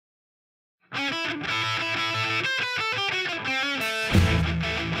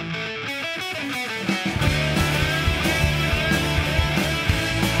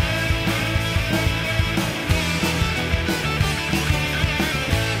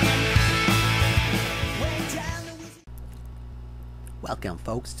Welcome,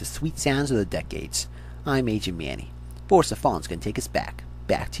 folks, to Sweet Sounds of the Decades. I'm Agent Manny. Force of Fallen's gonna take us back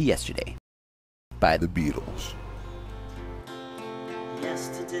to yesterday, by the Beatles.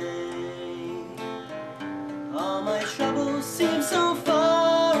 Yesterday, all my troubles seem so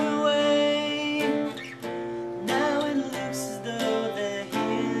far away. Now it looks as though they're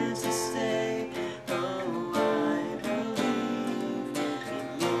here to stay. Oh, I believe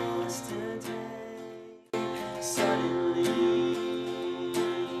we lost today. Suddenly,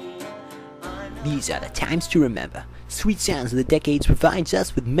 These are the times to remember. Sweet Sounds of the Decades provides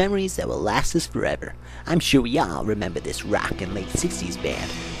us with memories that will last us forever. I'm sure we all remember this rock and late 60s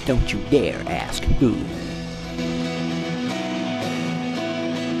band. Don't you dare ask who.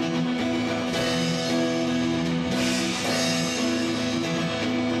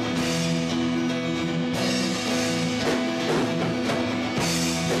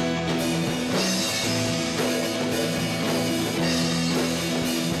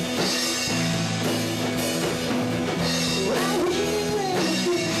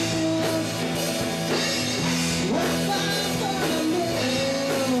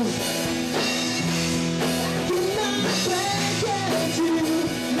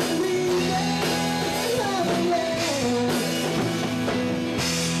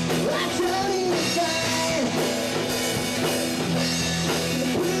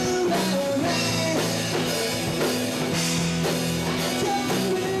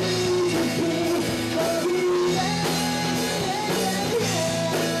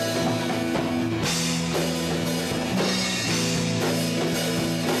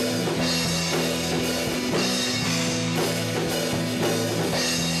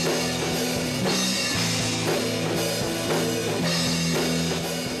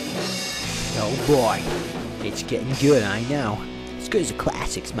 Oh boy, it's getting good, I know. As good as the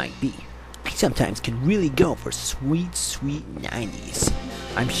classics might be, I sometimes can really go for sweet, sweet 90s.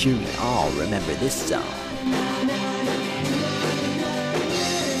 I'm sure we all remember this song.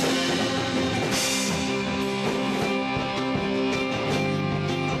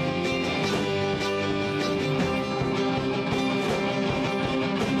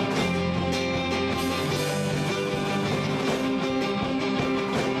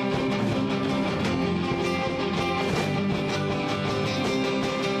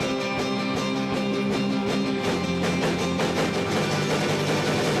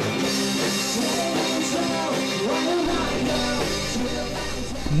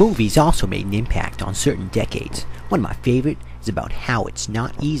 Movies also made an impact on certain decades. One of my favorite is about how it's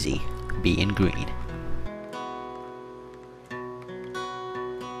not easy being green.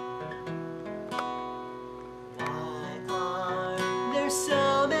 why are there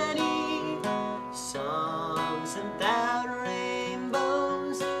so many songs about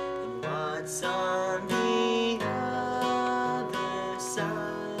rainbows? And what's on the other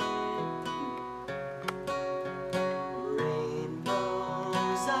side?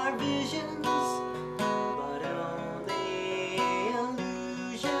 Rainbows are visions, but only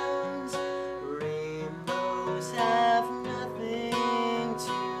illusions. Rainbows have nothing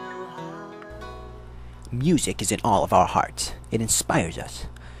to hide. Music is in all of our hearts. It inspires us.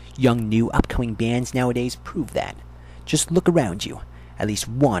 Young, new, upcoming bands nowadays prove that. Just look around you. At least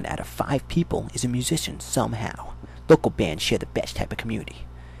 1 out of 5 people is a musician somehow. Local bands share the best type of community.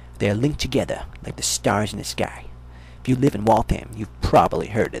 They are linked together like the stars in the sky. If you live in Waltham, you've probably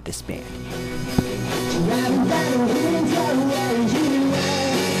heard of this band.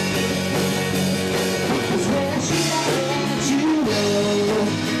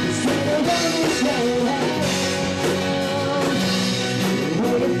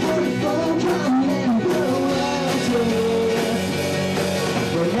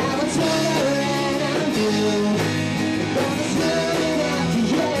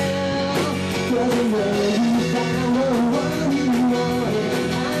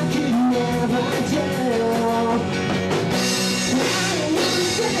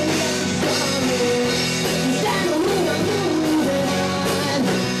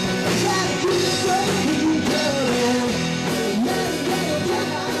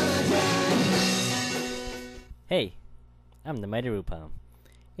 Hey, I'm the Mighty Rupam.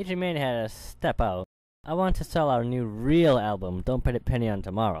 Agent Man had to step out. I want to sell our new real album, Don't Put a Penny on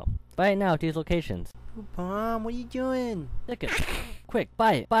Tomorrow. Buy it now at these locations. Rupam, what are you doing? Take it. Quick,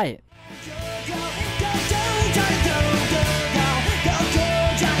 buy it, buy it. Go,